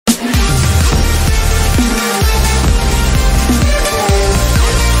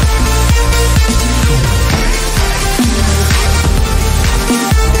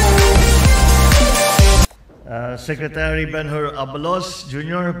Secretary Benhur Abalos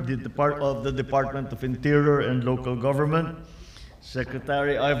Jr., of the Department of Interior and Local Government,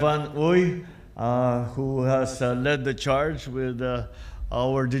 Secretary Ivan Uy, who has led the charge with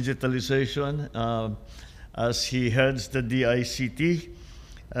our digitalization as he heads the DICT,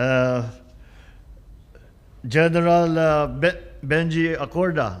 General Benji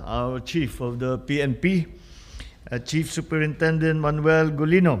Acorda, our Chief of the PNP, Chief Superintendent Manuel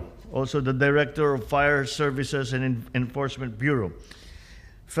Golino, also the Director of Fire Services and Enforcement Bureau,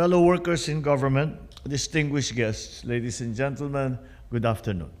 fellow workers in government, distinguished guests, ladies and gentlemen, good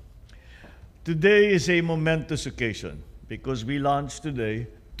afternoon. Today is a momentous occasion because we launched today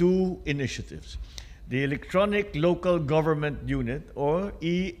two initiatives: the Electronic Local Government Unit, or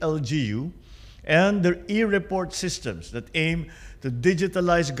e-LGU, and the e-Rreport systems that aim to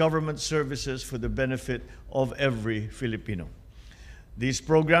digitalize government services for the benefit of every Filipino. These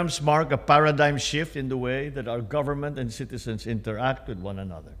programs mark a paradigm shift in the way that our government and citizens interact with one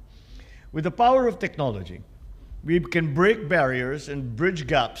another. With the power of technology, we can break barriers and bridge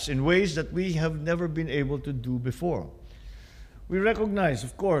gaps in ways that we have never been able to do before. We recognize,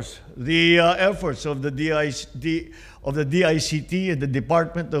 of course, the efforts of the DICT and the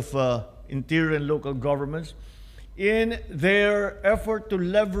Department of Interior and Local Governments in their effort to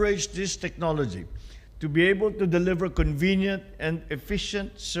leverage this technology to be able to deliver convenient and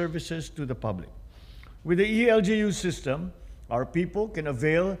efficient services to the public. With the e-LGU system, our people can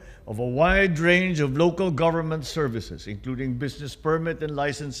avail of a wide range of local government services, including business permit and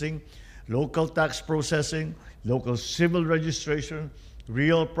licensing, local tax processing, local civil registration,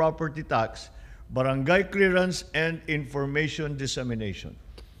 real property tax, barangay clearance, and information dissemination.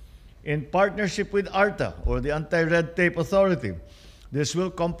 In partnership with ARTA, or the Anti-Red Tape Authority, this will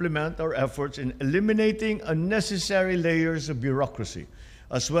complement our efforts in eliminating unnecessary layers of bureaucracy,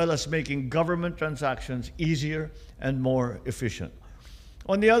 as well as making government transactions easier and more efficient.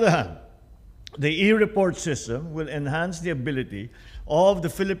 On the other hand, the e-Rreport system will enhance the ability of the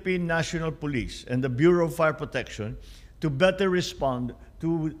Philippine National Police and the Bureau of Fire Protection to better respond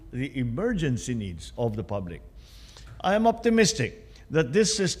to the emergency needs of the public. I am optimistic that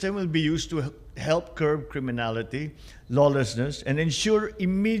this system will be used to help curb criminality, lawlessness, and ensure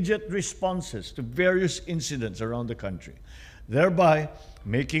immediate responses to various incidents around the country, thereby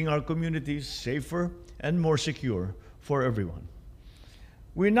making our communities safer and more secure for everyone.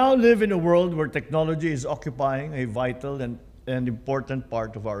 We now live in a world where technology is occupying a vital and important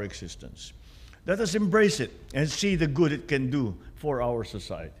part of our existence. Let us embrace it and see the good it can do for our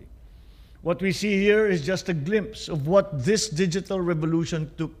society. What we see here is just a glimpse of what this digital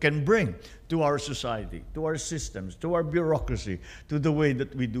revolution can bring to our society, to our systems, to our bureaucracy, to the way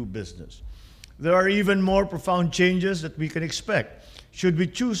that we do business. There are even more profound changes that we can expect should we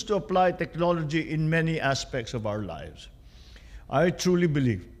choose to apply technology in many aspects of our lives. I truly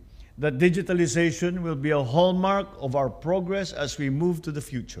believe that digitalization will be a hallmark of our progress as we move to the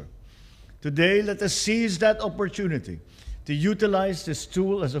future. Today, let us seize that opportunity to utilize this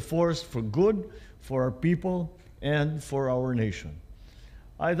tool as a force for good, for our people, and for our nation.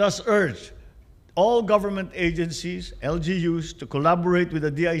 I thus urge all government agencies, LGUs, to collaborate with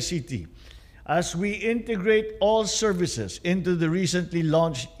the DICT as we integrate all services into the recently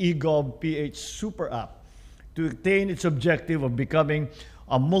launched eGov.ph Super App to attain its objective of becoming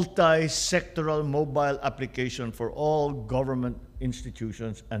a multi-sectoral mobile application for all government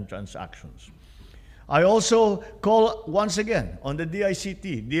institutions and transactions. I also call once again on the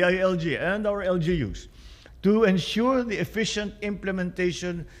DICT, DILG, and our LGUs to ensure the efficient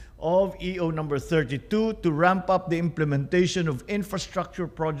implementation of EO number 32 to ramp up the implementation of infrastructure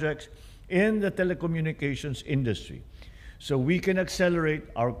projects in the telecommunications industry so we can accelerate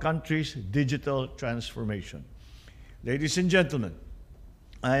our country's digital transformation. Ladies and gentlemen,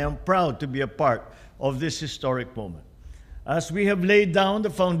 I am proud to be a part of this historic moment, as we have laid down the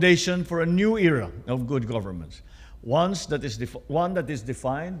foundation for a new era of good governance, one that is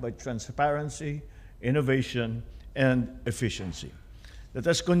defined by transparency, innovation, and efficiency. Let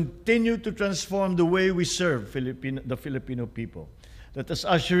us continue to transform the way we serve the Filipino people. Let us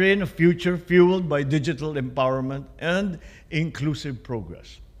usher in a future fueled by digital empowerment and inclusive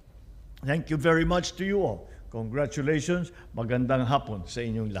progress. Thank you very much to you all. Congratulations. Magandang hapon sa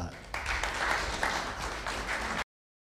inyong lahat.